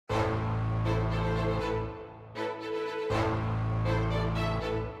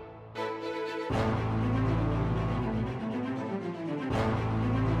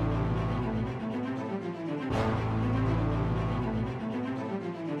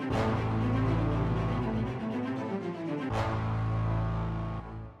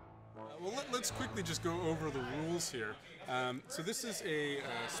Let's quickly just go over the rules here. So this is a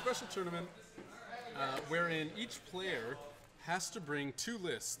special tournament wherein each player has to bring two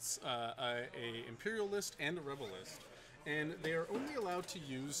lists, a Imperial list and a Rebel list. And they are only allowed to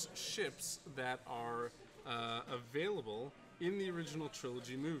use ships that are available in the original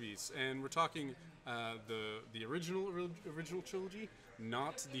trilogy movies. And we're talking the original trilogy,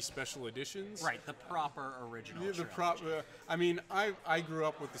 not the special editions. Right, the proper original Yeah, trilogy. I mean, I grew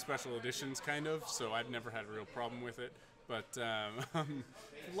up with the special editions, kind of, so I've never had a real problem with it. But a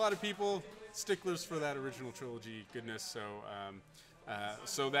lot of people, sticklers for that original trilogy goodness,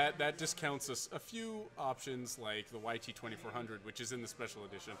 so that discounts us a few options like the YT-2400, which is in the special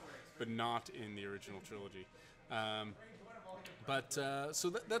edition, but not in the original trilogy. So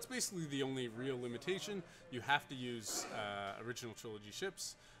that's basically the only real limitation. You have to use original trilogy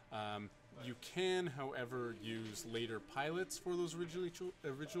ships. You can, however, use later pilots for those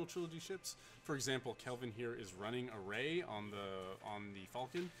original trilogy ships. For example, Kelvin here is running a Ray on the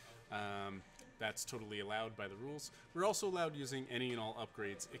Falcon. That's totally allowed by the rules. We're also allowed using any and all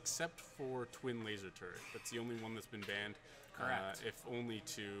upgrades except for twin laser turret. That's the only one that's been banned. Correct. If only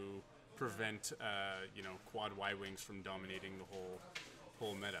to prevent quad Y-wings from dominating the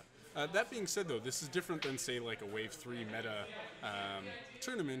whole meta. That being said, though, this is different than, say, like a Wave 3 meta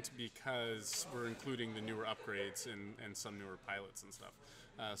tournament because we're including the newer upgrades and some newer pilots and stuff.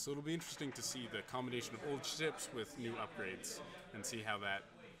 So it'll be interesting to see the combination of old ships with new upgrades and see how that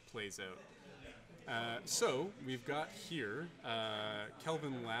plays out. So we've got here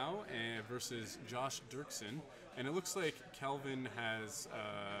Kelvin Lau versus Josh Dirksen, and it looks like Kelvin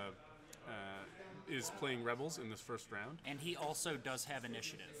is playing Rebels in this first round. And he also does have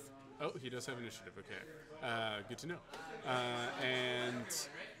initiative. Oh, he does have initiative. Okay, good to know.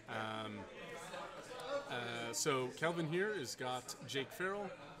 So Kelvin here has got Jake Farrell,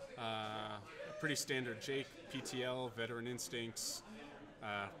 a pretty standard Jake, PTL, veteran instincts,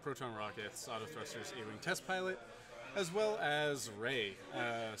 proton rockets, auto thrusters, A-wing test pilot, as well as Ray.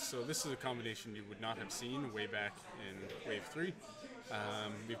 So this is a combination you would not have seen way back in Wave 3.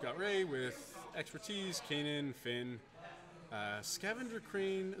 We've got Ray with expertise, Kanan, Finn, scavenger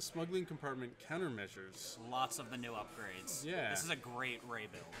crane, smuggling compartment countermeasures. Lots of the new upgrades. Yeah. This is a great Ray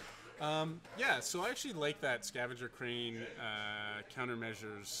build. Yeah, so I actually like that scavenger crane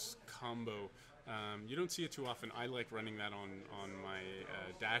countermeasures combo. You don't see it too often. I like running that on my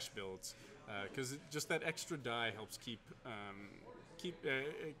dash builds because just that extra die helps keeps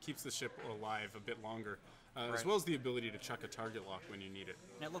the ship alive a bit longer, as well as the ability to chuck a target lock when you need it.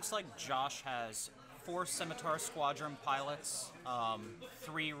 And it looks like Josh has 4 Scimitar Squadron pilots,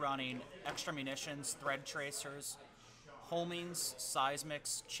 3 running extra munitions, thread tracers, homings,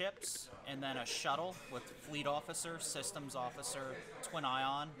 seismics, chips, and then a shuttle with fleet officer, systems officer, twin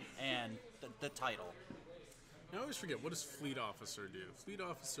ion, and the title. I always forget, what does fleet officer do? Fleet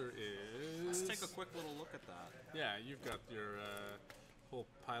officer is... Let's take a quick little look at that. Yeah, you've got your whole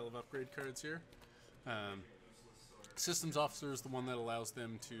pile of upgrade cards here. Systems officer is the one that allows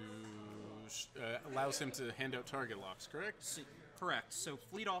him to hand out target locks, correct? Correct. So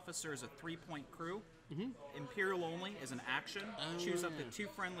fleet officer is a 3-point crew. Mm-hmm. Imperial only is an action. Choose up to 2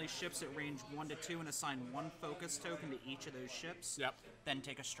 friendly ships at range 1 to 2 and assign 1 focus token to each of those ships. Yep. Then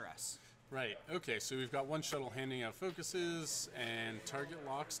take a stress. Right. Okay, so we've got one shuttle handing out focuses and target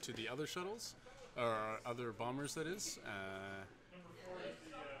locks to the other shuttles, or other bombers, that is.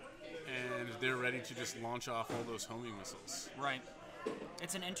 And they're ready to just launch off all those homing missiles. Right.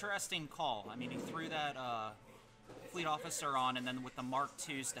 It's an interesting call. I mean, he threw that fleet officer on, and then with the Mark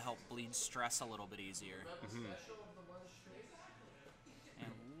IIs to help bleed stress a little bit easier. Mm-hmm.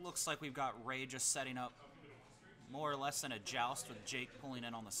 And looks like we've got Ray just setting up more or less in a joust with Jake pulling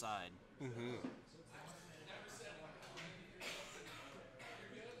in on the side. Mm-hmm.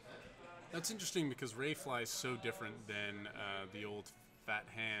 That's interesting because Ray flies so different than the old Fat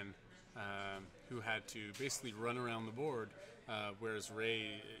Han, who had to basically run around the board, whereas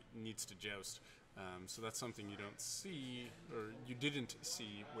Ray needs to joust. So that's something you don't see, or you didn't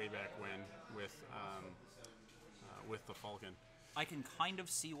see way back when with the Falcon. I can kind of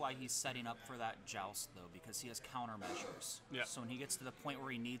see why he's setting up for that joust, though, because he has countermeasures. Yeah. So when he gets to the point where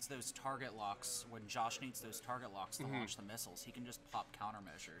he needs those target locks, when Josh needs those target locks to launch the missiles, he can just pop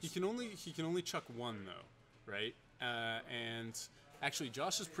countermeasures. He can only chuck one, though, right? And actually,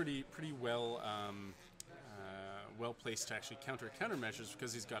 Josh is pretty well well placed to actually counter countermeasures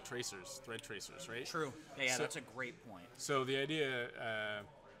because he's got tracers, thread tracers, right? True. Yeah, that's a great point. So the idea,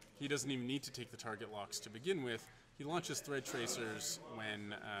 he doesn't even need to take the target locks to begin with. he launches thread tracers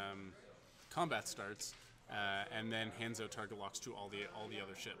when combat starts, and then hands out target locks to all the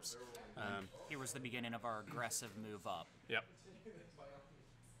other ships. Here was the beginning of our aggressive move up. Yep.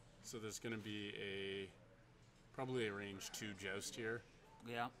 So there's going to be probably a range 2 joust here.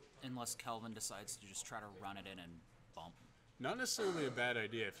 Yeah, unless Kelvin decides to just try to run it in and bump. Not necessarily a bad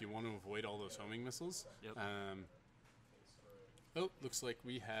idea if you want to avoid all those homing missiles. Yep. Oh, looks like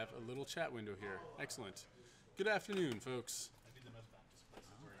we have a little chat window here. Excellent. Good afternoon, folks.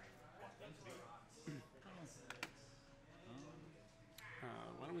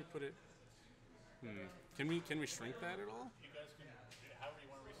 Why don't we put it? Can we shrink that at all? You guys can, however you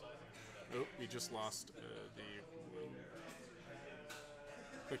want to resize it. Oh, we just lost the.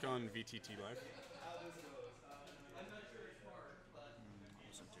 Click on VTT Live.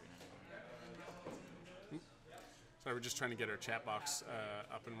 Sorry, we're just trying to get our chat box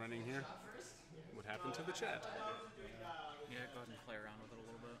up and running here. What happened to the chat? Yeah, go ahead and play around with it a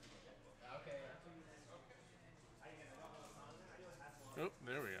little bit. Oh,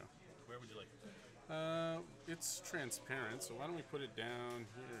 there we go. Where would you like it? It's transparent, so why don't we put it down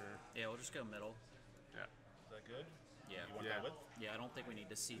here? Yeah, we'll just go middle. Yeah. Is that good? Yeah. You want Yeah. that width? Yeah, I don't think we need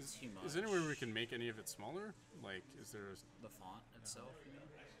to see too much. Is there anywhere we can make any of it smaller? Like, is there The font itself.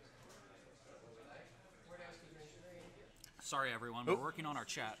 Sorry, everyone. We're working on our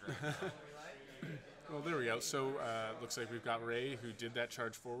chat right now. Well, there we go. So, looks like we've got Ray, who did that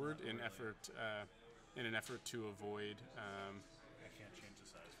charge forward in an effort to avoid. I can't change the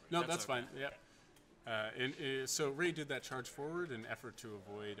size for you. No, that's okay. fine. Yep. So Ray did that charge forward in effort to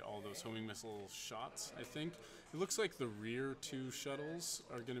avoid all those homing missile shots. I think it looks like the rear 2 shuttles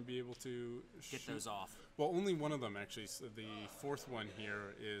are going to be able to Get shoot. those off. Well, only one of them actually. So the 4th one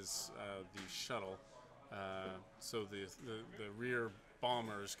here is the shuttle. So the rear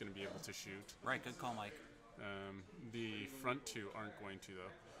bomber is going to be able to shoot. Right, good call, Mike. The front 2 aren't going to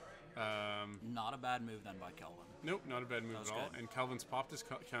though. Not a bad move then by Kelvin. Nope, not a bad move was at all. good. And Calvin's popped his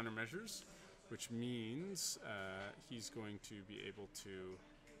countermeasures, which means he's going to be able to.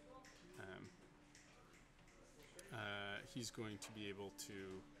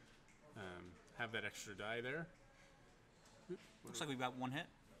 Have that extra die there. Looks like we've got one hit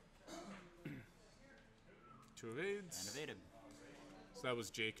 2 evades. and evaded. So that was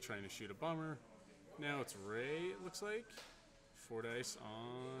Jake trying to shoot a bomber. Now it's Ray, it looks like. 4 dice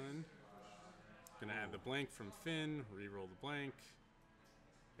on. Gonna add the blank from Finn, re-roll the blank.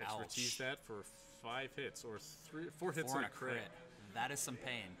 Expertise Ouch. that for 5 hits, or 4 hits 4 and and a crit. That is some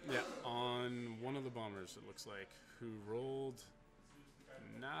pain. Yeah, on one of the bombers, it looks like, who rolled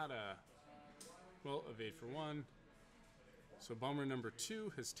nada. Well, evade for 1. So bomber number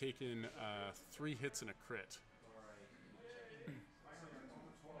 2 has taken 3 hits and a crit.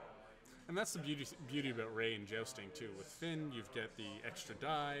 And that's the beauty about Ray and jousting too. With Finn, you've got the extra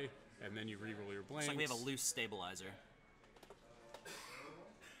die, and then you re-roll your blanks. Looks like we have a loose stabilizer.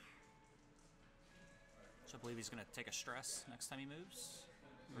 So I believe he's going to take a stress next time he moves.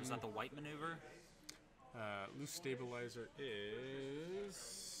 Or is that the white maneuver? Loose stabilizer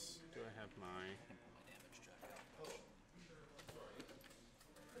is. Do I have my?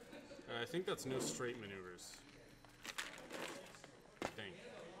 I think that's no straight maneuvers. I think.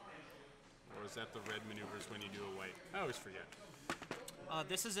 Or is that the red maneuvers when you do a white? I always forget.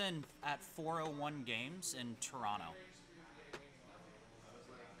 This is at 401 Games in Toronto.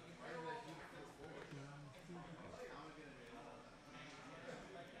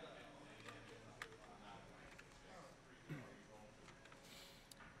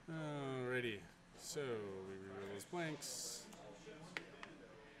 Alrighty. So we reroll those blanks.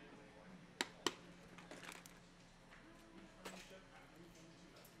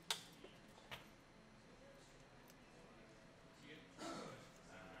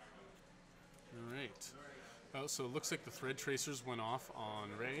 Alright. Oh, so it looks like the thread tracers went off on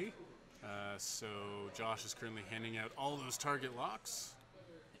Ray. So Josh is currently handing out all those target locks.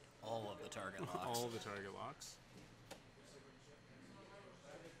 All of the target locks. All of the target locks.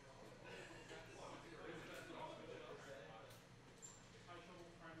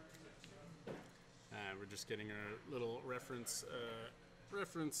 We're just getting our little reference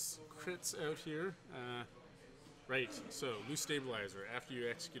crits out here. Right, so loose stabilizer. After you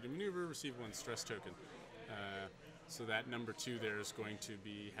execute a maneuver, receive 1 stress token. So that number 2 there is going to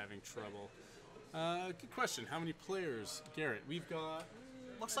be having trouble. Good question. How many players, Garrett? We've got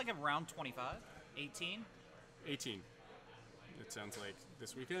Looks like around 25, 18. 18. It sounds like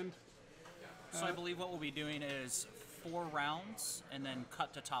this weekend. So I believe what we'll be doing is 4 rounds and then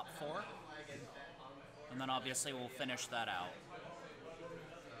cut to top 4. And then obviously we'll finish that out.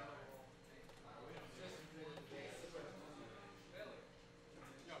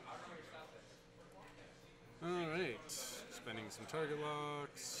 some target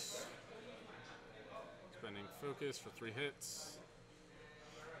locks. Spending focus for 3 hits.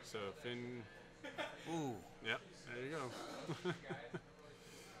 So Finn. Ooh, Yep, there you go.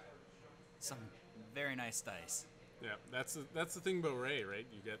 some very nice dice. Yeah, that's the thing about Ray, right?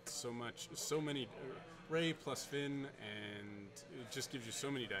 You get so many Ray plus Finn, and it just gives you so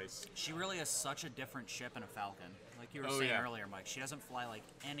many dice. She really is such a different ship in a Falcon. Like you were Oh, saying yeah. earlier, Mike. She doesn't fly like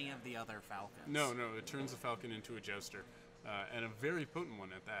any of the other Falcons. No, it turns the Falcon into a jouster, and a very potent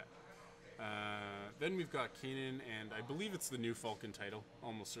one at that. Then we've got Kanan, and I believe it's the new Falcon title.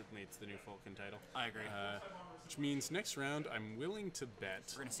 Almost certainly it's the new Falcon title. I agree. Which means next round, I'm willing to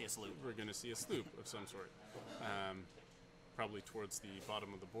bet We're gonna see a sloop. we're going to see a sloop of some sort. Probably towards the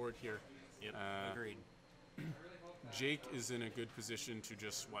bottom of the board here. Yep, agreed. Jake is in a good position to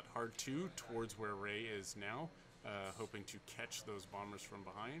just, hard 2 towards where Ray is now, hoping to catch those bombers from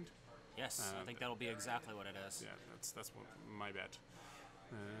behind. Yes, I think that'll be exactly what it is. Yeah, that's my bet.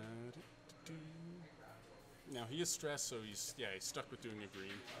 Now he is stressed, so he's stuck with doing a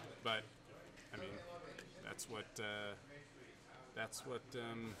green, but I mean that's what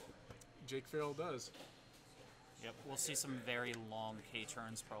Jake Farrell does. Yep, we'll see some very long K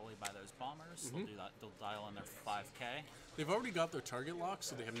turns probably by those bombers. They'll do that. They'll dial in their 5K. They've already got their target lock,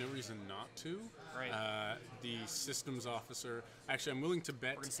 so they have no reason not to. Right. The systems officer. Actually, I'm willing to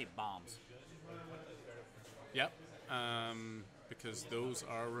bet. We're gonna see bombs. Yep. Because those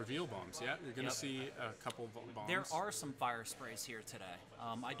are reveal bombs. Yeah, you're going to see a couple bombs. There are some fire sprays here today.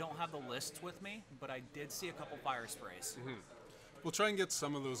 I don't have the list with me, but I did see a couple fire sprays. We'll try and get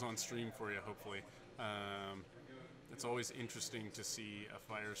some of those on stream for you, hopefully. It's always interesting to see a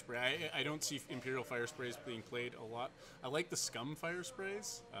fire spray. I don't see Imperial fire sprays being played a lot. I like the scum fire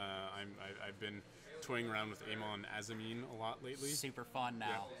sprays. I've been toying around with Amon Azamine a lot lately. Super fun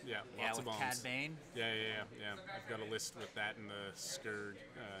now. Yeah, lots of with bombs. Cad Bane. Yeah. I've got a list with that and the Skurg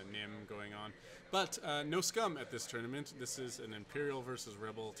Nim going on. But no scum at this tournament. This is an Imperial versus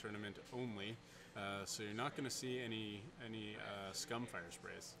Rebel tournament only. So you're not going to see any scum fire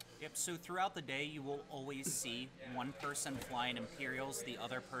sprays. Yep, so throughout the day you will always see one person flying Imperials, the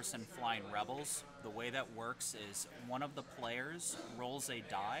other person flying Rebels. The way that works is one of the players rolls a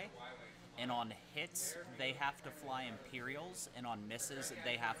die, and on hits they have to fly Imperials, and on misses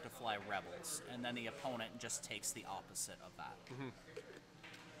they have to fly Rebels. And then the opponent just takes the opposite of that.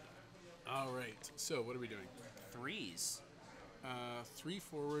 All right, so what are we doing? 3s. 3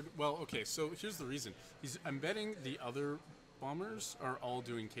 forward. Well, okay, so here's the reason. I'm betting the other bombers are all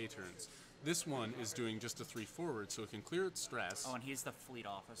doing K turns. This one is doing just a 3 forward, so it can clear its stress. Oh, and he's the fleet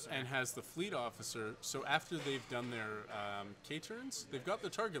officer. And has the fleet officer, so after they've done their K turns, they've got the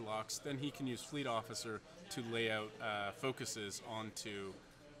target locks, then he can use fleet officer to lay out focuses onto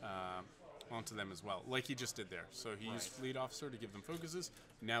them as well, like he just did there. So he used fleet officer to give them focuses,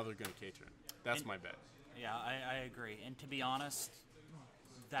 now they're going to K turn. That's my bet. Yeah, I agree. And to be honest,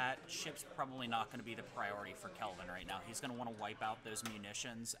 that ship's probably not going to be the priority for Kelvin right now. He's going to want to wipe out those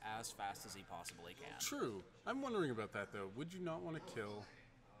munitions as fast as he possibly can. True. I'm wondering about that, though. Would you not want to kill...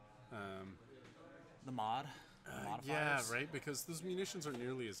 The mod? The yeah, modifiers? right? Because those munitions aren't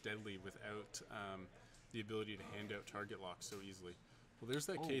nearly as deadly without the ability to hand out target locks so easily. Well, there's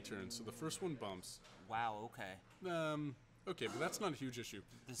that K turn, so the first one bumps. Wow, okay. Okay, but that's not a huge issue.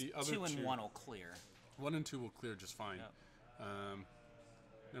 The other 2 and 1 will clear. 1 and 2 will clear just fine. Yep.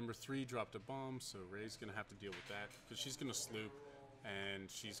 Number 3 dropped a bomb, so Ray's going to have to deal with that because she's going to sloop, and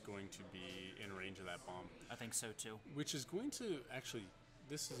she's going to be in range of that bomb. I think so too. Which is going to actually,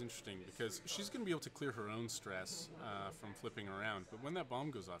 this is interesting because she's going to be able to clear her own stress from flipping around, but when that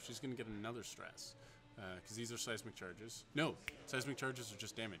bomb goes off, she's going to get another stress because these are seismic charges. No, seismic charges are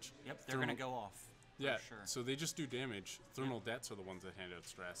just damage. Yep, they're going to go off. Yeah, sure. So they just do damage. Thermal debts are the ones that hand out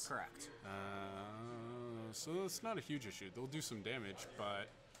stress. Correct. So it's not a huge issue. They'll do some damage, but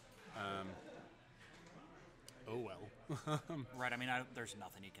oh well. Right, I mean, there's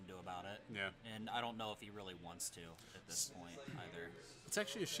nothing he can do about it. Yeah. And I don't know if he really wants to at this point either. It's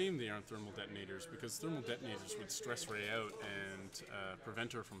actually a shame they aren't thermal detonators because thermal detonators would stress Ray out and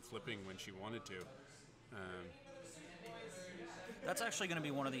prevent her from flipping when she wanted to. That's actually going to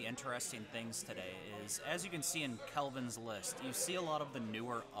be one of the interesting things today is, as you can see in Kelvin's list, you see a lot of the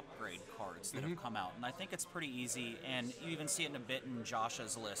newer upgrade cards that have come out. And I think it's pretty easy, and you even see it in a bit in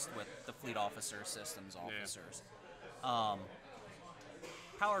Josh's list with the fleet officer, systems officers. Yeah.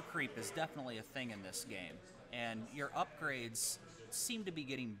 Power creep is definitely a thing in this game, and your upgrades seem to be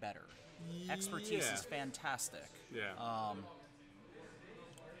getting better. Expertise is fantastic. Yeah.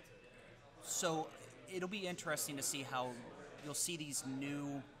 So it'll be interesting to see how you'll see these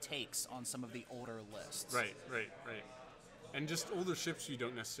new takes on some of the older lists. Right. And just older ships you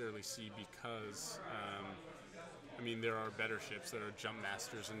don't necessarily see because, I mean, there are better ships. There are jump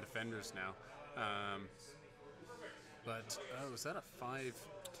masters and defenders now. But, oh, is that a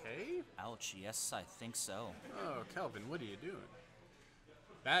 5K? Ouch, yes, I think so. Oh, Calvin, what are you doing?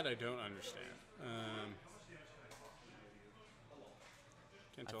 That I don't understand.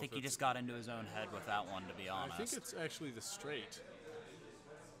 Can't I tell think if he it's- just got into his own head with that one, to be honest. I think it's actually the straight.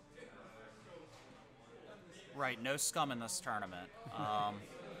 Right, no scum in this tournament.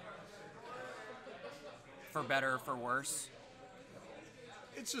 For better or for worse.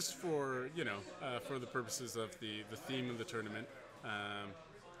 It's just for, for the purposes of the theme of the tournament.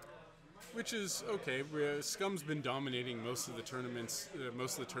 Which is okay. Scum's been dominating most of the tournament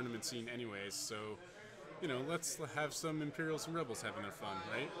scene anyways, so, let's have some Imperials and Rebels having their fun,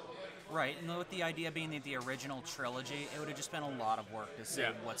 right? Right, and with the idea being that the original trilogy, it would have just been a lot of work to say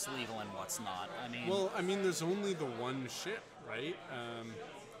what's legal and what's not. I mean, there's only the one ship, right?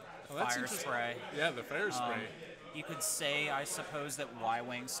 Fire spray. Yeah, the fire spray. You could say, I suppose, that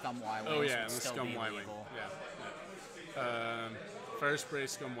Y-Wing, scum Y-Wings Oh yeah, would and the still scum be Y-wing. legal. Yeah. Fire spray,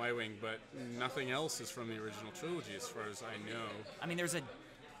 scum Y-wing, but nothing else is from the original trilogy, as far as I know. I mean, there's a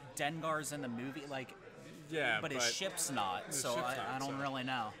Dengar's in the movie, but his ship's not, so I don't really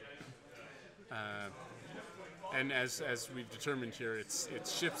know. And as we've determined here, it's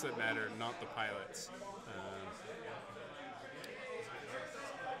ships that matter, not the pilots.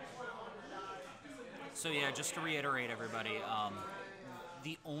 So yeah, just to reiterate, everybody,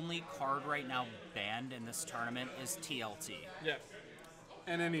 the only card right now banned in this tournament is TLT. Yeah.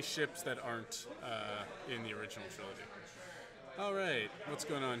 And any ships that aren't in the original trilogy. All right, what's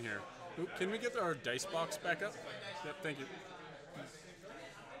going on here? Ooh, can we get our dice box back up? Yep, thank you.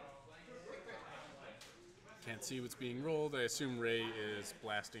 Can't see what's being rolled. I assume Ray is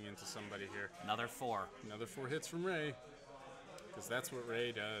blasting into somebody here. Another 4. Another 4 hits from Ray, because that's what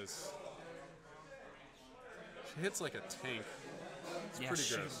Ray does. She hits like a tank. It's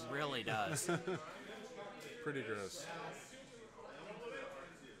pretty gross. She really does. Pretty gross.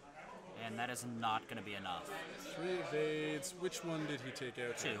 And that is not going to be enough. 3 evades. Which one did he take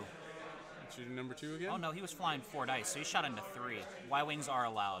out? 2. Shooting number 2 again? Oh no, he was flying 4 dice, so he shot into 3. Y-Wings are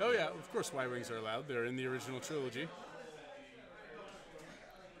allowed. Oh yeah, of course Y-Wings are allowed. They're in the original trilogy.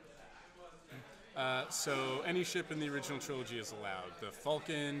 So any ship in the original trilogy is allowed. The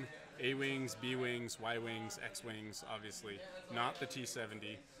Falcon, A-Wings, B-Wings, Y-Wings, X-Wings, obviously. Not the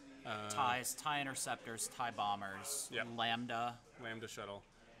T-70. TIEs, TIE Interceptors, TIE Bombers, Yep. Lambda, Shuttle.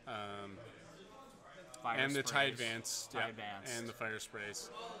 Fire And the TIE Sprays, Advanced. TIE Yeah, Advanced. and the Fire Sprays.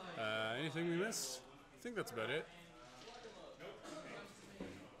 Anything we missed? I think that's about it.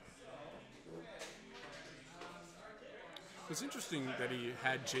 It's interesting that he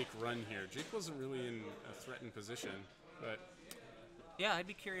had Jake run here. Jake wasn't really in a threatened position, but Yeah, I'd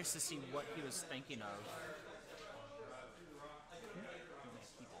be curious to see what he was thinking of.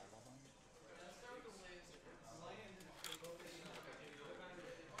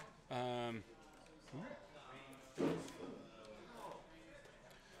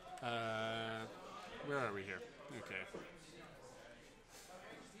 where are we here? Okay.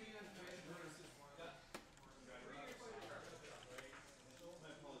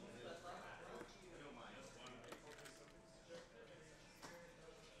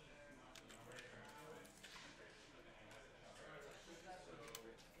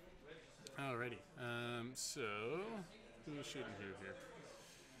 Alrighty. So who's shooting here?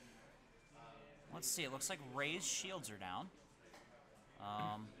 Let's see, it looks like Ray's shields are down.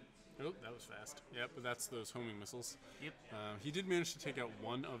 Oh, that was fast. Yep, but that's those homing missiles. Yep. He did manage to take out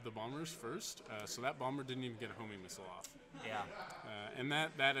one of the bombers first, so that bomber didn't even get a homing missile off. Yeah. And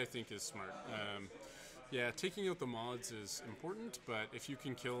that I think is smart. Yeah, taking out the mods is important, but if you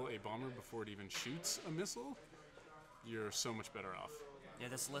can kill a bomber before it even shoots a missile, you're so much better off. Yeah,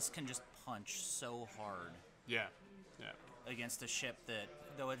 this list can just punch so hard Yeah, yeah. against a ship that,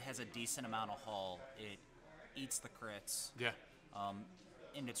 though it has a decent amount of hull, it eats the crits, Yeah.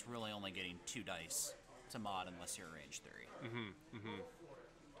 and it's really only getting 2 dice to mod unless you're range 3.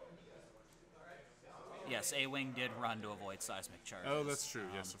 Yes, A-Wing did run to avoid seismic charges. Oh, that's true.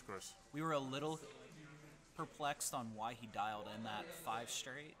 Yes, of course. We were a little perplexed on why he dialed in that 5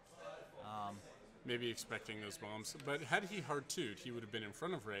 straight. Maybe expecting those bombs. But had he hard two'd, he would have been in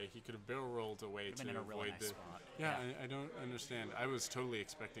front of Ray. He could have barrel rolled away to been in a avoid really nice the. spot. Yeah, Yeah. I don't understand. I was totally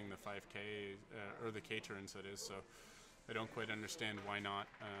expecting the 5K or the K turns, that is. So I don't quite understand why not.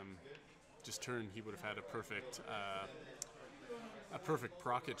 Just turn. He would have had a perfect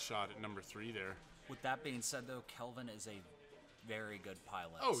rocket shot at number 3 there. With that being said, though, Kelvin is a very good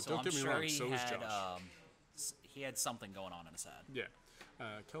pilot. Oh, so don't I'm get me sure wrong, he so is had Josh. he had something going on in his head. Yeah.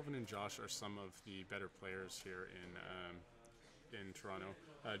 Kelvin and Josh are some of the better players here in Toronto.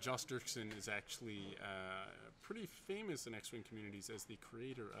 Josh Dirksen is actually pretty famous in X-Wing communities as the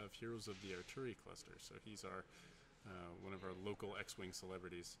creator of Heroes of the Artillery Cluster. So he's one of our local X-Wing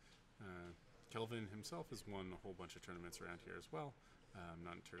celebrities. Kelvin himself has won a whole bunch of tournaments around here as well. I'm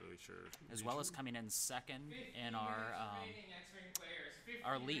not entirely sure. As well as coming in second in our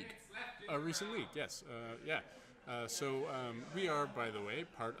league. Our recent league, yes. Yeah. So we are, by the way,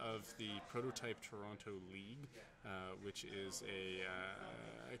 part of the Prototype Toronto League, which is a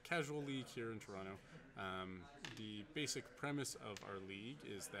casual league here in Toronto. The basic premise of our league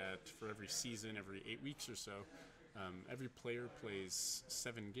is that for every season, every 8 weeks or so, every player plays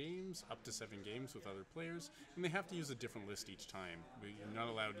 7 games, up to 7 games with other players, and they have to use a different list each time. You're not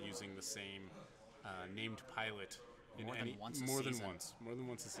allowed using the same named pilot in More than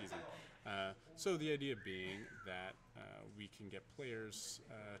once a season. So the idea being that we can get players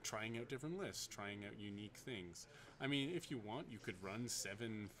trying out different lists, trying out unique things. I mean, if you want, you could run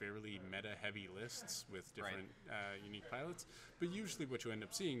 7 fairly meta-heavy lists with different unique pilots, but usually what you end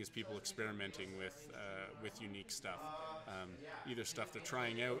up seeing is people experimenting with unique stuff. Either stuff they're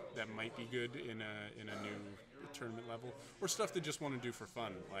trying out that might be good in a new tournament level, or stuff they just want to do for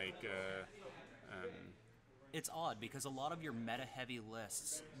fun, like... It's odd because a lot of your meta-heavy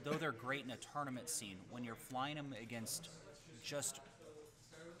lists, though they're great in a tournament scene, when you're flying them against just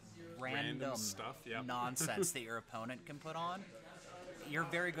random stuff, yeah. nonsense that your opponent can put on, your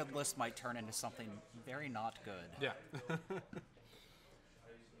very good list might turn into something very not good. Yeah.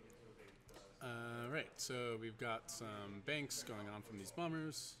 Right, so we've got some banks going on from these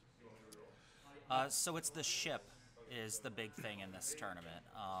bombers. So it's the ship is the big thing in this tournament.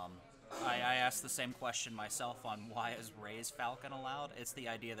 I asked the same question myself on why is Ray's Falcon allowed. It's the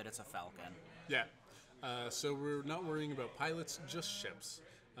idea that it's a Falcon. Yeah. So we're not worrying about pilots, just ships.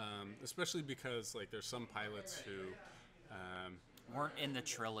 Especially because there's some pilots who weren't in the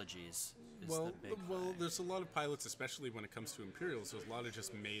trilogies. The big thing. There's a lot of pilots, especially when it comes to Imperials. There's a lot of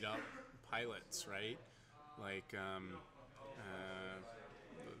just made up pilots, right?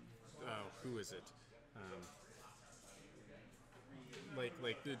 Who is it?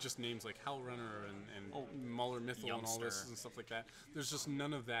 Just names like Hell Runner and Mauler Mythal and all this and stuff like that. There's just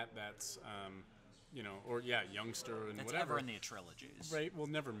none of that that's, Youngster and that's whatever. Ever in the trilogies. Right, well,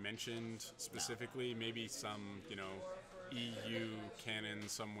 never mentioned specifically. No. Maybe some, EU canon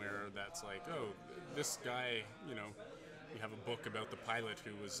somewhere that's like, oh, this guy, you have a book about the pilot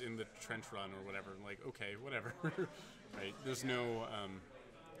who was in the trench run or whatever. Like, okay, whatever. Right, there's no...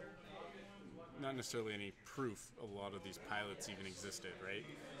 not necessarily any proof a lot of these pilots even existed, right,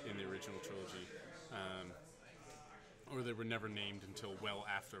 in the original trilogy. Or they were never named until well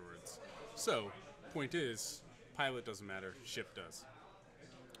afterwards. So, point is, pilot doesn't matter, ship does.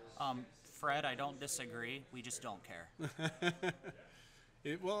 Fred, I don't disagree. We just don't care.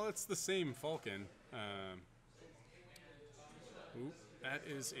 It's the same Falcon. That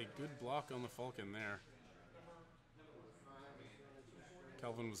is a good block on the Falcon there.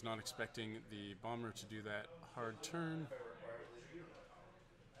 Kelvin was not expecting the bomber to do that hard turn.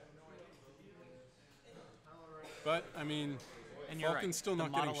 But, I mean, and Falcon's right. still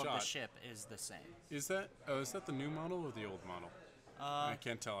not getting shot. The model of the ship is the same. Is that the new model or the old model? I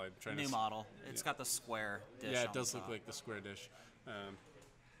can't tell. I'm trying new model. It's got the square dish. Yeah, it does look like the square dish.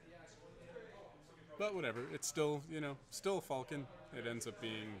 But whatever. It's still, still a Falcon. It ends up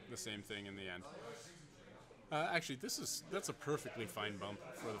being the same thing in the end. Actually, that's a perfectly fine bump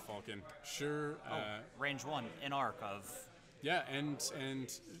for the Falcon. Sure. Range 1 in arc of. Yeah, and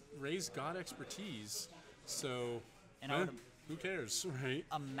Ray's got expertise, so who cares, right?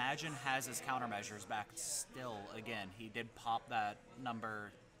 Imagine has his countermeasures back still again. He did pop that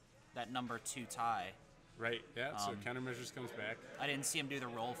number 2 tie. Right. Yeah. So countermeasures comes back. I didn't see him do the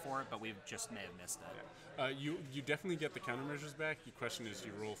roll for it, but we just may have missed it. Yeah. You definitely get the countermeasures back. The question is,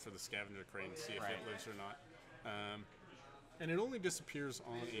 you roll for the scavenger crane, see if it lives or not. And it only disappears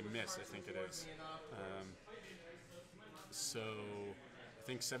on a miss, I think it is. So I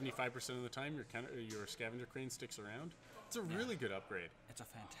think 75% of the time your scavenger crane sticks around. It's a really good upgrade. It's a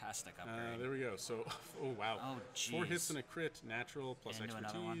fantastic upgrade. There we go. So, oh wow. Oh, geez. 4 hits and a crit, natural plus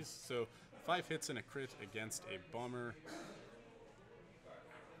expertise. So 5 hits and a crit against a bomber.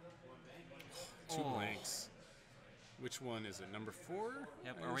 2 blanks. Which one is it? Number 4?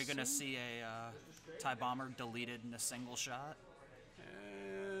 Yep. Are we going to see a TIE bomber deleted in a single shot?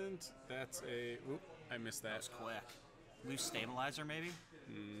 And that's a... Oop, I missed that. That was quick. Loose stabilizer, maybe?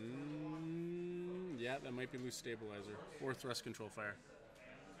 Yeah, that might be loose stabilizer. Or thrust control fire.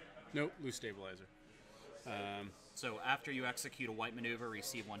 Nope, loose stabilizer. So after you execute a white maneuver,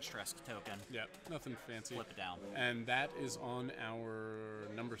 receive 1 stress token. Yeah, nothing fancy. Flip it down. And that is on our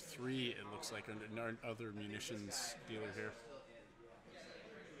number 3, it looks like, under our other munitions dealer here.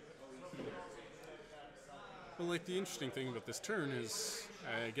 Well, like, the interesting thing about this turn is,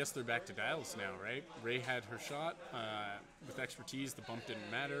 I guess they're back to dials now, right? Ray had her shot. With expertise, the bump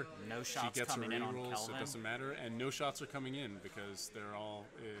didn't matter. No shots She gets coming a in on reroll, so Kelvin. it doesn't matter. And no shots are coming in because they're all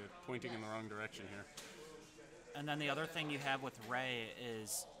pointing in the wrong direction here. And then the other thing you have with Ray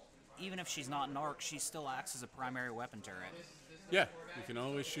is, even if she's not an arc, she still acts as a primary weapon turret. Yeah, you can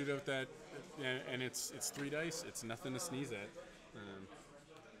always shoot out that, and it's 3 dice. It's nothing to sneeze at.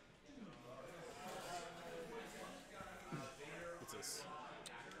 What's this?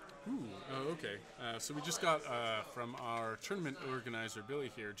 Ooh, oh, okay. So we just got from our tournament organizer, Billy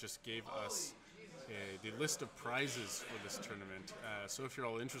here, just gave us the list of prizes for this tournament. So if you're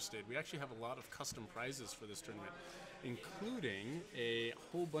all interested, we actually have a lot of custom prizes for this tournament, including a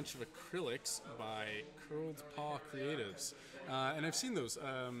whole bunch of acrylics by Curled Paw Creatives. And I've seen those.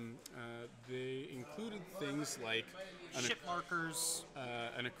 They included things like Ship markers.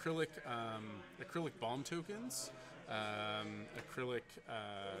 an acrylic bomb tokens, acrylic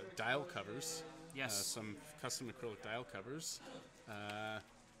dial covers, Yes. some custom acrylic dial covers,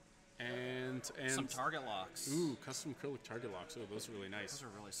 and Some target locks. ooh, custom acrylic target locks. Oh, those are really nice. Those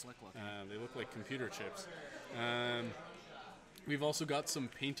are really slick looking. They look like computer chips. We've also got some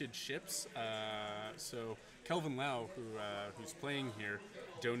painted ships. So Kelvin Lau, who's playing here,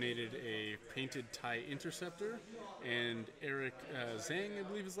 donated a painted TIE Interceptor, and Eric Zhang, I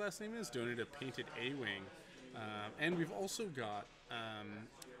believe his last name is, donated a painted A-Wing. And we've also got,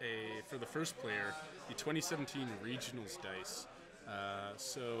 for the first player, the 2017 Regionals dice.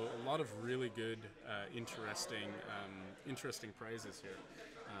 So a lot of really good, interesting prizes here.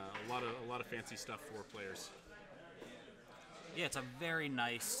 A lot of fancy stuff for players. Yeah, it's a very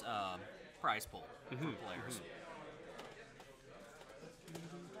nice prize pool for players.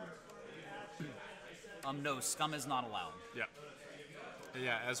 No, scum is not allowed. Yeah.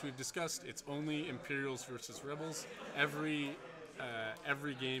 Yeah, as we've discussed, it's only Imperials versus Rebels. Every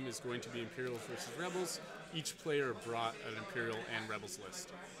game is going to be Imperials versus Rebels. Each player brought an Imperial and Rebels list.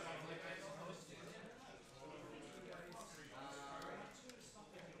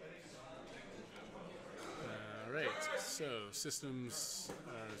 Alright, so systems,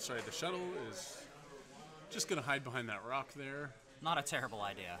 the shuttle is just going to hide behind that rock there. Not a terrible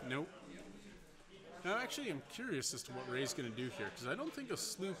idea. Nope. Now, actually, I'm curious as to what Ray's going to do here, because I don't think a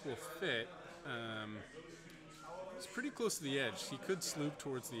sloop will fit. It's pretty close to the edge. He could sloop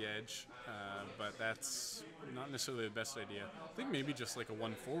towards the edge, but that's not necessarily the best idea. I think maybe just like a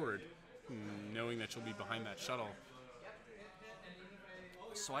 1 forward, knowing that you'll be behind that shuttle.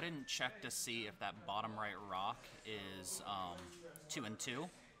 So I didn't check to see if that bottom right rock is 2 and 2.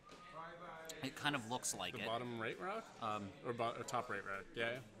 It kind of looks like The it. bottom right rock? Or top right rock,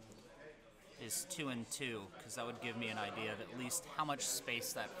 yeah. Is 2 and 2, because that would give me an idea of at least how much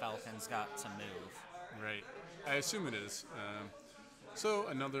space that Falcon's got to move. Right. I assume it is. So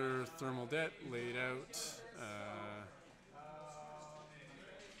another thermal det laid out.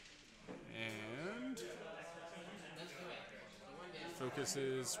 And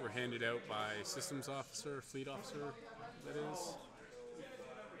focuses were handed out by systems officer, fleet officer, that is.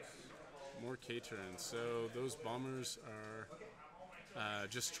 More K-turns. So those bombers are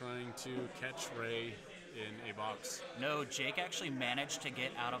just trying to catch Ray in a box. No, Jake actually managed to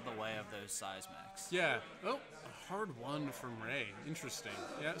get out of the way of those seismics. Yeah. Oh, a hard one from Ray. Interesting.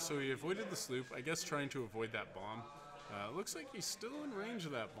 Yeah, so he avoided the sloop, I guess trying to avoid that bomb. Looks like he's still in range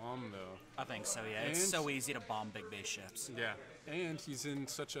of that bomb, though. I think so, yeah. It's so easy to bomb big base ships. Yeah, and he's in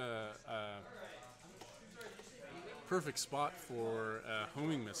such a perfect spot for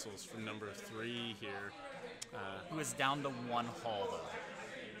homing missiles from number 3 here. Who is down to 1 hull, though.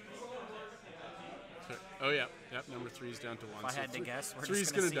 Oh, yeah. Yep, number 3's down to 1. If I had to guess, we're 3's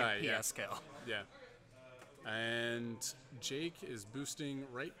just going to see die, a PSCO. Yeah. And Jake is boosting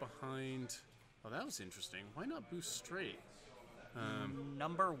right behind... Oh, that was interesting. Why not boost straight?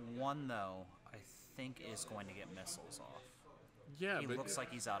 Number 1, though, I think is going to get missiles off. Yeah, He but... looks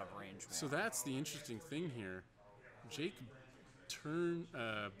like he's out of range. So that's the interesting thing here. Jake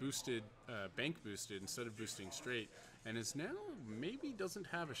bank boosted instead of boosting straight, and is now maybe doesn't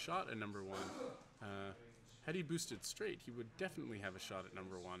have a shot at number 1. Had he boosted straight, he would definitely have a shot at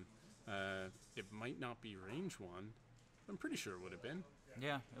number 1. It might not be range 1. I'm pretty sure it would have been.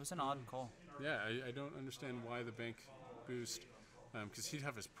 Yeah, it was an odd call. Yeah, I don't understand why the bank boost, because he'd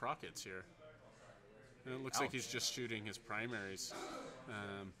have his prockets here. And it looks like he's just shooting his primaries.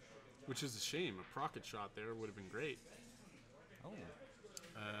 which is a shame. A procket shot there would have been great. Oh.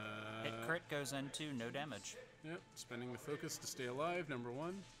 Hit crit goes into no damage. Yep, spending the focus to stay alive, number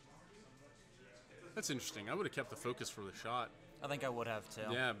 1. That's interesting. I would have kept the focus for the shot. I think I would have too.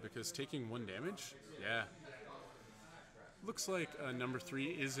 Yeah, because taking 1 damage, yeah. Looks like number 3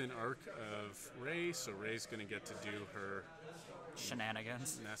 is an arc of Ray, so Ray's going to get to do her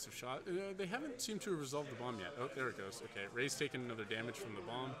Shenanigans. massive shot. They haven't seemed to have resolved the bomb yet. Oh, there it goes. Okay, Ray's taking another damage from the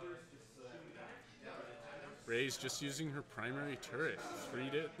bomb. Ray's just using her primary turret.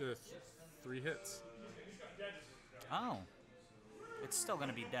 3 hits. Oh. It's still going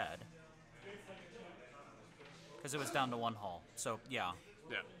to be dead. Because it was down to 1 hull. So, yeah.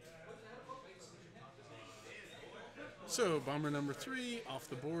 Yeah. So, bomber number 3 off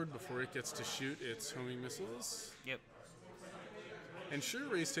the board before it gets to shoot its homing missiles. Yep. And sure,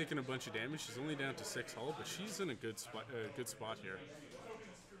 Ray's taking a bunch of damage. She's only down to 6 hull, but she's in a good spot here.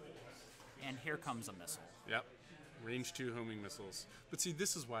 And here comes a missile. Yep. Range 2 homing missiles. But see,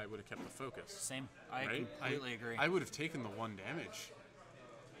 this is why I would have kept the focus. Same. I right? completely agree. I would have taken the 1 damage.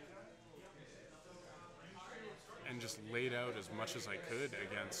 And just laid out as much as I could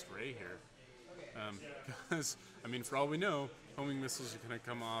against Ray here. Because, I mean, for all we know, homing missiles are going to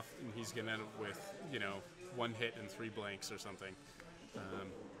come off and he's going to end up with, 1 hit and 3 blanks or something.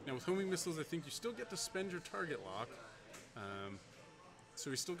 Now, with homing missiles, I think you still get to spend your target lock. So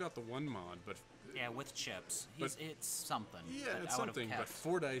we still got the 1 mod, but... Yeah, with chips. It's something. Yeah, that it's I would've something, but kept.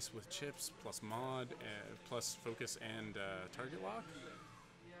 4 dice with chips, plus mod, plus focus and target lock?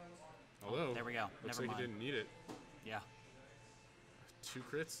 Hello. There we go. Looks Never like you mind. didn't need it. Yeah. 2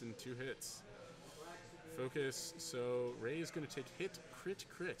 crits and 2 hits. Focus, so Ray is going to take hit, crit,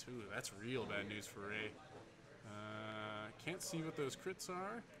 crit. Ooh, that's real bad news for Ray. Can't see what those crits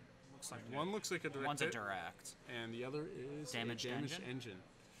are. Looks like One looks like a direct one's hit, a direct. and the other is Damaged a damaged engine? engine.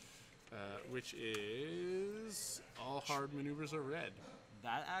 Which is all hard maneuvers are red.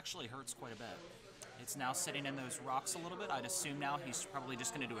 That actually hurts quite a bit. It's now sitting in those rocks a little bit. I'd assume now he's probably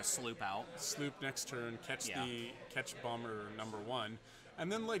just going to do a sloop out. Sloop next turn, catch Yeah. catch bomber number 1,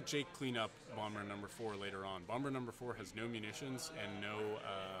 and then let Jake clean up bomber number 4 later on. Bomber number 4 has no munitions and no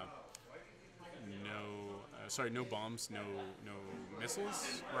bombs, no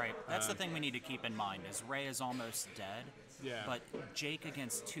missiles. Right. That's the thing we need to keep in mind is Ray is almost dead. Yeah. But Jake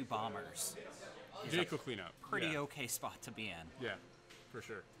against 2 bombers is Jake a will clean up. pretty Yeah. okay spot to be in. Yeah, for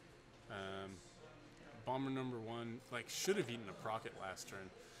sure. Bomber number 1 should have eaten a procket last turn,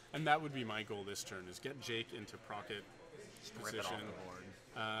 and that would be my goal this turn: is get Jake into procket Rip it off position, the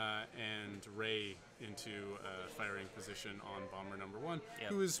board. and Ray into firing position on bomber number 1, Yep.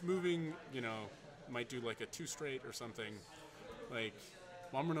 who is moving. Might do a 2 straight or something.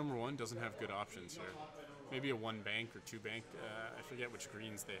 Bomber number 1 doesn't have good options here. Maybe a 1 bank or 2 bank. I forget which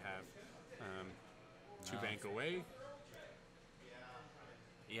greens they have. 2 bank away.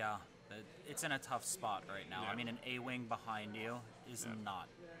 Yeah. It's in a tough spot right now. Yeah. I mean, an A-wing behind you is not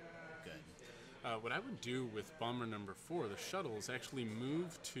good. What I would do with bomber number 4, the shuttle, is actually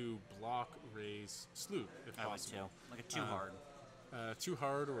move to block Ray's sloop, if I would possible. too. Like a 2 hard. 2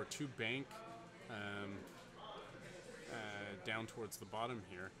 hard or 2 bank down towards the bottom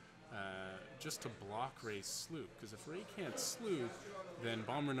here, just to block Ray's sloop. Because if Ray can't sloop, then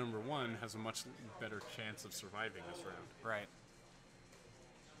bomber number 1 has a much better chance of surviving this round. Right.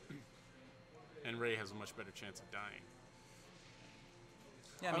 And Ray has a much better chance of dying.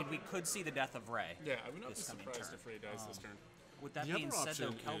 Yeah, I mean, we could see the death of Ray. Yeah, I would not be this coming surprised turn. if Ray dies this turn. With that The being other said, though,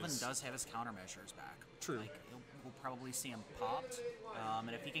 option Kelvin is- does have his countermeasures back. True. We'll probably see him popped, and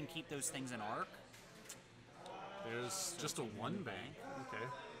if he can keep those things in arc, There's just a 1 bank. Okay.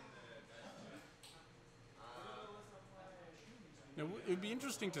 Now, it would be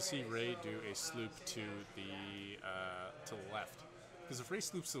interesting to see Ray do a sloop to the left. Because if Ray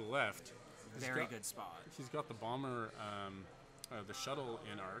sloops to the left, very good spot. he's got the bomber, the shuttle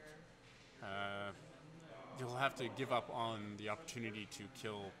in arc. He'll have to give up on the opportunity to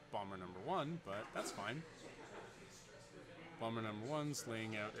kill bomber number 1, but that's fine. Bomber number 1's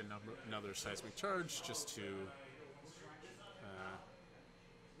laying out another seismic charge just to...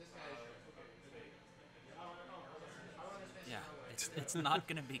 Yeah, it's not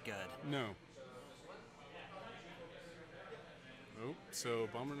going to be good. No. Oh, so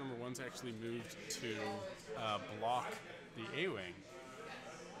bomber number 1's actually moved to block the A-wing.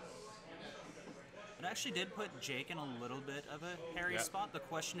 It actually did put Jake in a little bit of a hairy Yeah. spot. The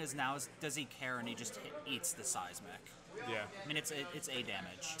question is now does he care and he just eats the seismic? Yeah. I mean, it's A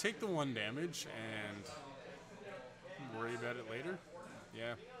damage. Take the 1 damage and worry about it later.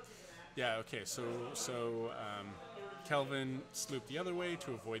 Yeah. Yeah, okay, so Kelvin slooped the other way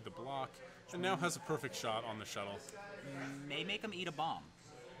to avoid the block, and now has a perfect shot on the shuttle. May make him eat a bomb.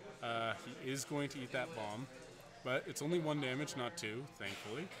 He is going to eat that bomb, but it's only 1 damage, not 2,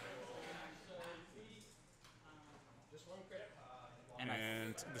 thankfully.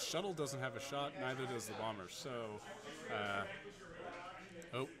 And the shuttle doesn't have a shot, neither does the bomber. So,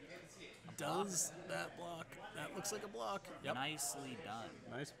 does that block? That looks like a block. Yep. Nicely done.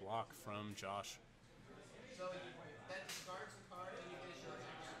 Nice block from Josh.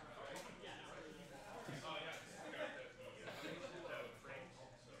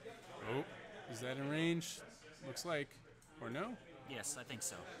 Oh, is that in range? Looks like. Or no? Yes, I think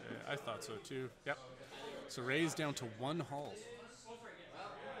so. I thought so too. Yep. So Ray's down to 1 hull.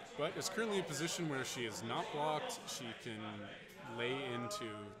 But is currently in a position where she is not blocked. She can lay into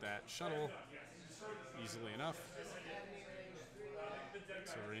that shuttle easily enough.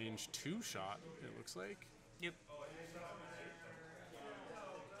 It's a range 2 shot, it looks like. Yep.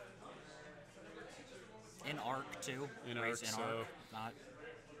 In arc, too. In Raise arc, in so arc. Not.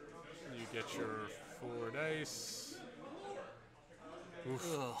 you get your 4 dice.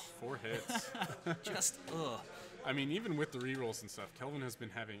 Oof, Ugh. 4 hits. Just, ugh. I mean, even with the rerolls and stuff, Kelvin has been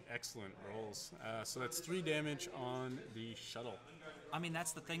having excellent rolls. So that's 3 damage on the shuttle. I mean,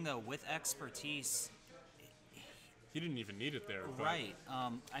 that's the thing, though. With expertise, He didn't even need it there. But right.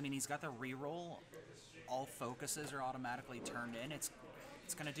 I mean, he's got the reroll. All focuses are automatically turned in. It's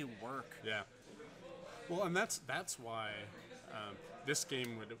going to do work. Yeah. Well, and that's why this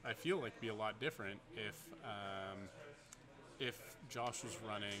game would, I feel like, be a lot different if Josh was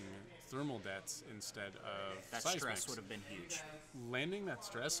running thermal debts instead of That seismics. stress would have been huge. Landing that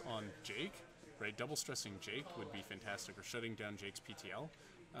stress on Jake, right? Double stressing Jake would be fantastic, or shutting down Jake's PTL.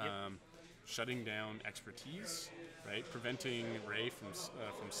 Shutting down expertise, right? Preventing Ray from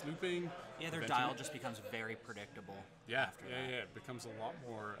slooping. Yeah, their preventing- dial just becomes very predictable. Yeah, after that. yeah. It becomes a lot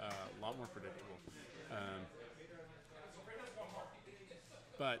more predictable.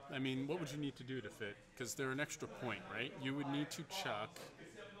 But I mean, what would you need to do to fit? Because they're an extra point, right? You would need to chuck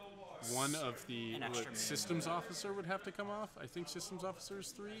one of the An extra systems officer would have to come off. I think systems officer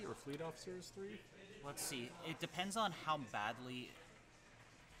is 3 or fleet officer is 3. Let's see. It depends on how badly.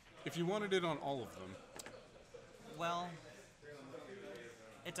 If you wanted it on all of them, Well,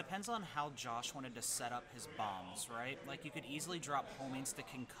 it depends on how Josh wanted to set up his bombs, right? Like, you could easily drop homings to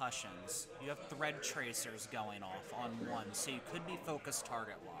concussions. You have thread tracers going off on one, so you could be focused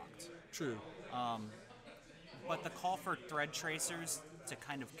target locked. true. But the call for thread tracers to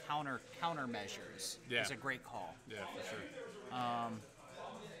kind of countermeasures Yeah. is a great call. Yeah, for sure.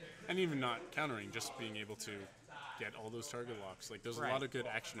 And even not countering, just being able to get all those target locks. Like, there's a Right. lot of good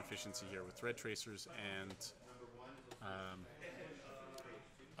action efficiency here with thread tracers and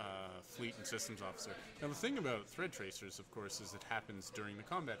fleet and systems officer. Now, the thing about thread tracers, of course, is it happens during the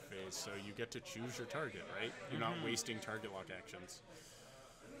combat phase, so you get to choose your target, right? You're not wasting target lock actions.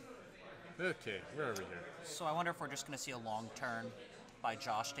 Okay, where are we here? So I wonder if we're just going to see a long turn by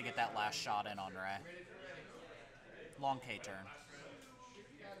Josh to get that last shot in on Ray. Long K turn.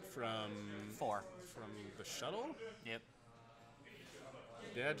 From 4. the shuttle? Yep.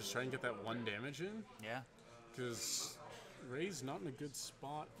 Yeah, just try and get that 1 damage in. Yeah. Because Ray's not in a good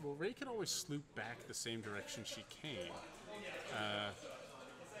spot. Well, Ray could always sloop back the same direction she came,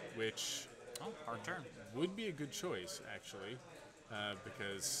 which Oh, hard turn. would be a good choice, actually,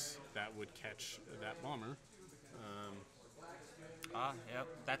 because that would catch that bomber. Yep.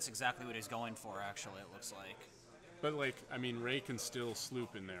 That's exactly what he's going for, actually, it looks like. But, like, I mean, Ray can still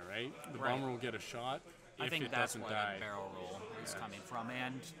sloop in there, right? The Right. bomber will get a shot I if think it that's doesn't where die. that barrel roll is coming from.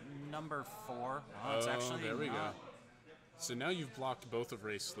 And number 4, well, it's actually there we not. go. So now you've blocked both of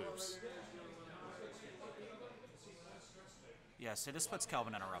Ray's sloops. Yeah, so this puts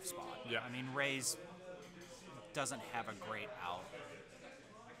Kelvin in a rough spot. Yeah. I mean, Ray's doesn't have a great out.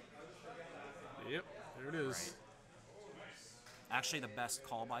 Yep, there it is. Actually, the best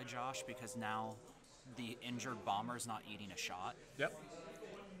call by Josh, because now the injured bomber's not eating a shot. Yep.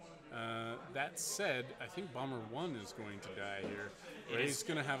 That said, I think Bomber 1 is going to die here. It Ray's is.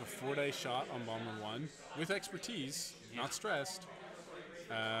 going to have a 4-die shot on Bomber 1 with expertise, not stressed.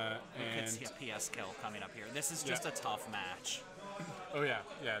 You And could see a PS kill coming up here. This is just Yeah. a tough match. oh yeah,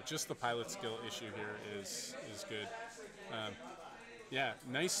 just the pilot skill issue here is good. Yeah,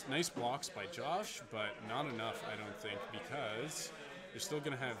 nice blocks by Josh, but not enough, I don't think, because you're still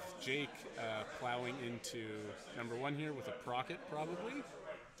going to have Jake plowing into number 1 here with a procket, probably.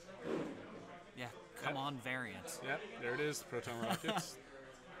 Yeah, come on, variant. Yep, there it is, proton rockets.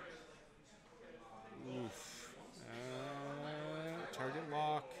 Oof. Target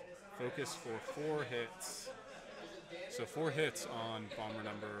lock, focus for 4 hits. So 4 hits on bomber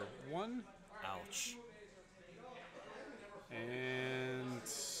number 1. Ouch. And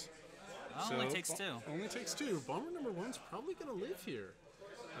Only takes 2. Only takes 2. Bomber number 1's probably going to live here.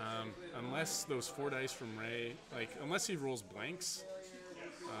 Unless those 4 dice from Ray, unless he rolls blanks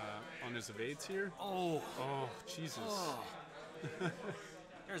on his evades here. Oh. Oh, Jesus. Oh.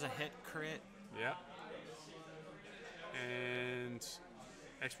 There's a hit crit. Yeah. And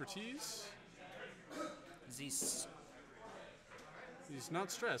expertise. He's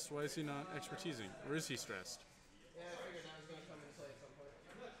not stressed. Why is he not expertising? Or is he stressed?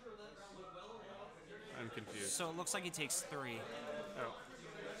 I'm confused. So it looks like he takes 3. Oh,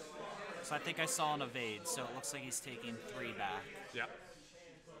 So I think I saw an evade, so it looks like he's taking 3 back. yeah.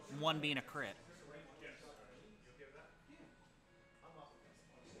 1 being a crit.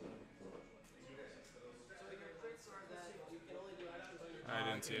 I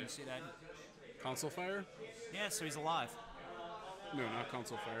didn't see Can you it. see that? Console fire? Yeah, so he's alive. No, not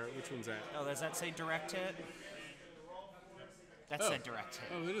console fire. Which one's that? Oh, does that say direct hit? That said direct hit.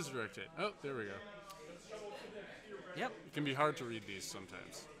 Oh, it is direct hit. Oh, there we go. Yep. It can be hard to read these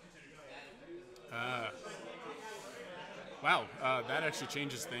sometimes. Wow, that actually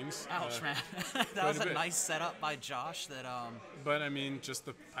changes things. Ouch, man. That was a a bit. nice setup by Josh that, But I mean, just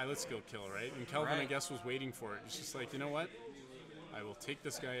the pilot skill kill, right? And Kelvin, I Right. guess, was waiting for it. He's just like, you know what? I will take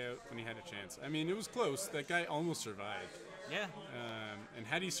this guy out when he had a chance. I mean, it was close. That guy almost survived. yeah. And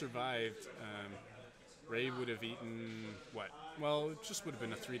had he survived, Ray would have eaten what? Well, it just would have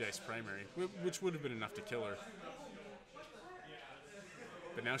been a 3 dice primary, which would have been enough to kill her.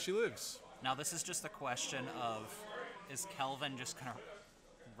 But now she lives. Now this is just a question of, is Kelvin just going to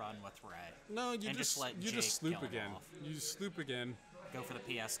run with Ray? No, you And just let you Jake just sloop kill him again. off. You just sloop again. Go for the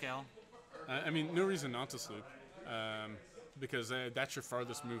PS kill? I mean, no reason not to sloop, because that's your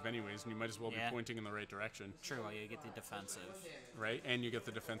farthest move anyways, and you might as well Yeah. be pointing in the right direction, True, you get the defensive. right? And you get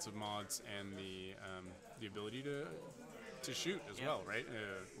the defensive mods and the ability to shoot as Yep. well, right?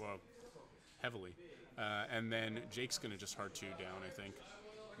 Well, heavily. And then Jake's gonna just hard 2 down, I think.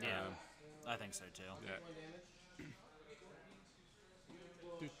 Yeah, I think so too. Yeah.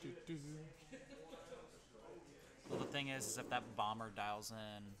 Well, the thing is if that bomber dials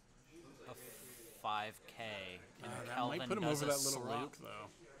in a 5K and That Kelvin might put him does over a that little sloop, rope,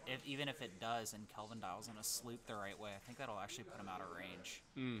 though. even if it does and Kelvin dials in a sloop the right way, I think that'll actually put him out of range.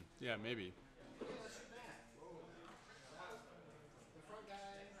 Yeah, maybe.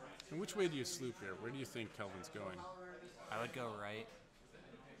 And which way do you sloop here? Where do you think Kelvin's going? I would go right.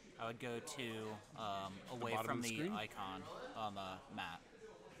 I would go to away bottom from of the the screen? icon on the map.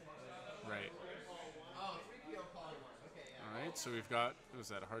 Right. All right, so we've got, was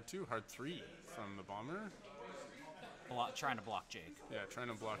that a hard 2? Hard 3 from the bomber. Trying to block Jake. Yeah, trying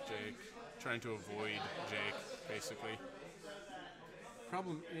to block Jake, trying to avoid Jake, basically.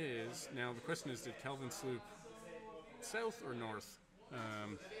 Problem is, now the question is, did Kelvin sloop south or north?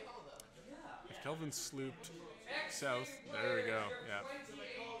 If Kelvin slooped south, there we go, yeah.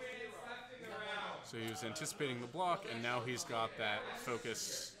 So he was anticipating the block, and now he's got that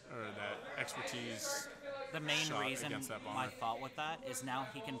focus, or that expertise. The main Shot reason against that bomber. my thought with that is now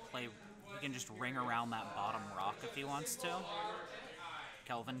he can just ring around that bottom rock if he wants to.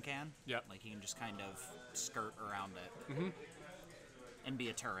 Kelvin can. Yep. Like he can just kind of skirt around it. And be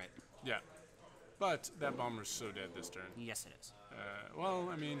a turret. Yeah. But that bomber's so dead this turn. Yes, it is. Well,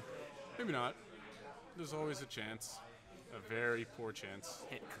 I mean, maybe not. There's always a chance. A very poor chance.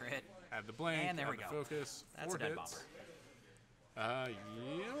 Hit crit. Add the blank, And there add we the go. focus. That's 4 a dead hits. Yeah,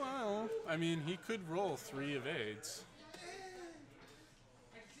 well, I mean, he could roll 3 evades.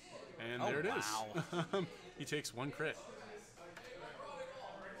 And Oh, there it is. wow. He takes 1 crit.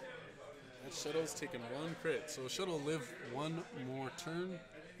 That Shuttle's taken 1 crit, so Shuttle will live 1 more turn.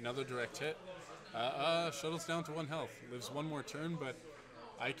 Another direct hit. Shuttle's down to 1 health. Lives 1 more turn, but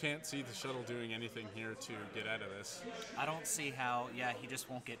I can't see the Shuttle doing anything here to get out of this. I don't see how. Yeah, he just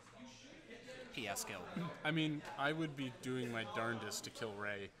won't get PS kill. I mean, I would be doing my darndest to kill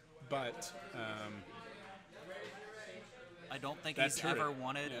Ray, but I don't think That he's turret, ever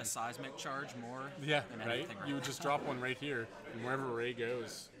wanted yeah. a seismic charge more yeah, than right? anything right You would now. just drop one right here, and wherever Ray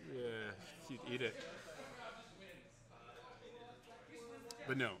goes, he'd eat it.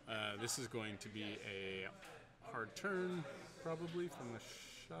 But no, this is going to be a hard turn, probably, from the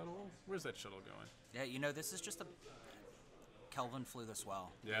Shuttle. Where's that Shuttle going? Yeah, this is just a. Kelvin flew this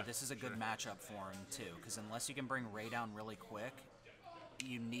well. Yeah, This is a good sure. matchup for him, too, because unless you can bring Ray down really quick,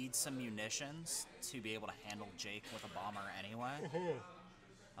 you need some munitions to be able to handle Jake with a bomber anyway.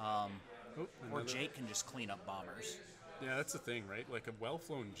 Oh, Or another- Jake can just clean up bombers. Yeah, that's the thing, right? Like, a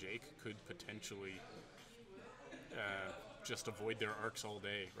well-flown Jake could potentially just avoid their arcs all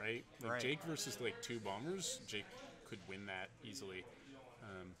day, right? Like Right. Jake versus like 2 bombers, Jake could win that easily.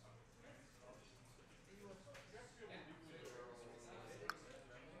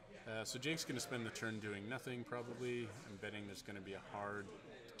 So Jake's going to spend the turn doing nothing, probably. I'm betting there's going to be a hard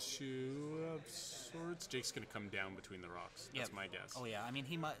 2 of sorts. Jake's going to come down between the rocks. That's Yeah. my guess. Oh yeah, I mean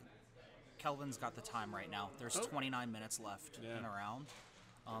he might. Kelvin's got the time right now. There's 29 minutes left Yeah. in a round.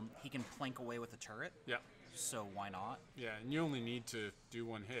 He can plank away with a turret, Yeah. so why not? Yeah, and you only need to do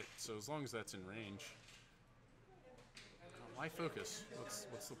 1 hit, so as long as that's in range. Why focus?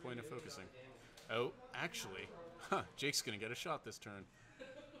 What's the point of focusing? Oh, actually, Jake's going to get a shot this turn.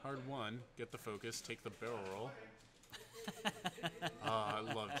 Hard 1, get the focus, take the barrel roll. I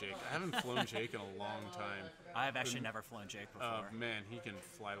love Jake. I haven't flown Jake in a long time. I've actually never flown Jake before. Man, he can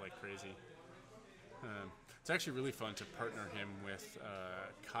fly like crazy. It's actually really fun to partner him with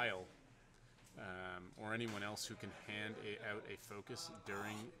Kyle or anyone else who can hand out a focus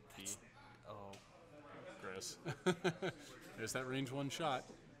during the... Oh, Gross. There's that range 1 shot.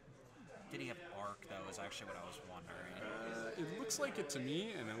 did he have arc? That was actually what I was wondering. It looks like it to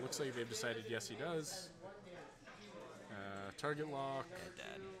me, and it looks like they've decided yes, he does. Target lock.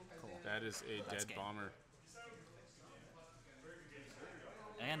 Dead. Cool. That is a That's dead game. bomber.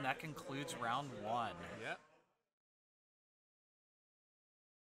 And that concludes round 1. Yep.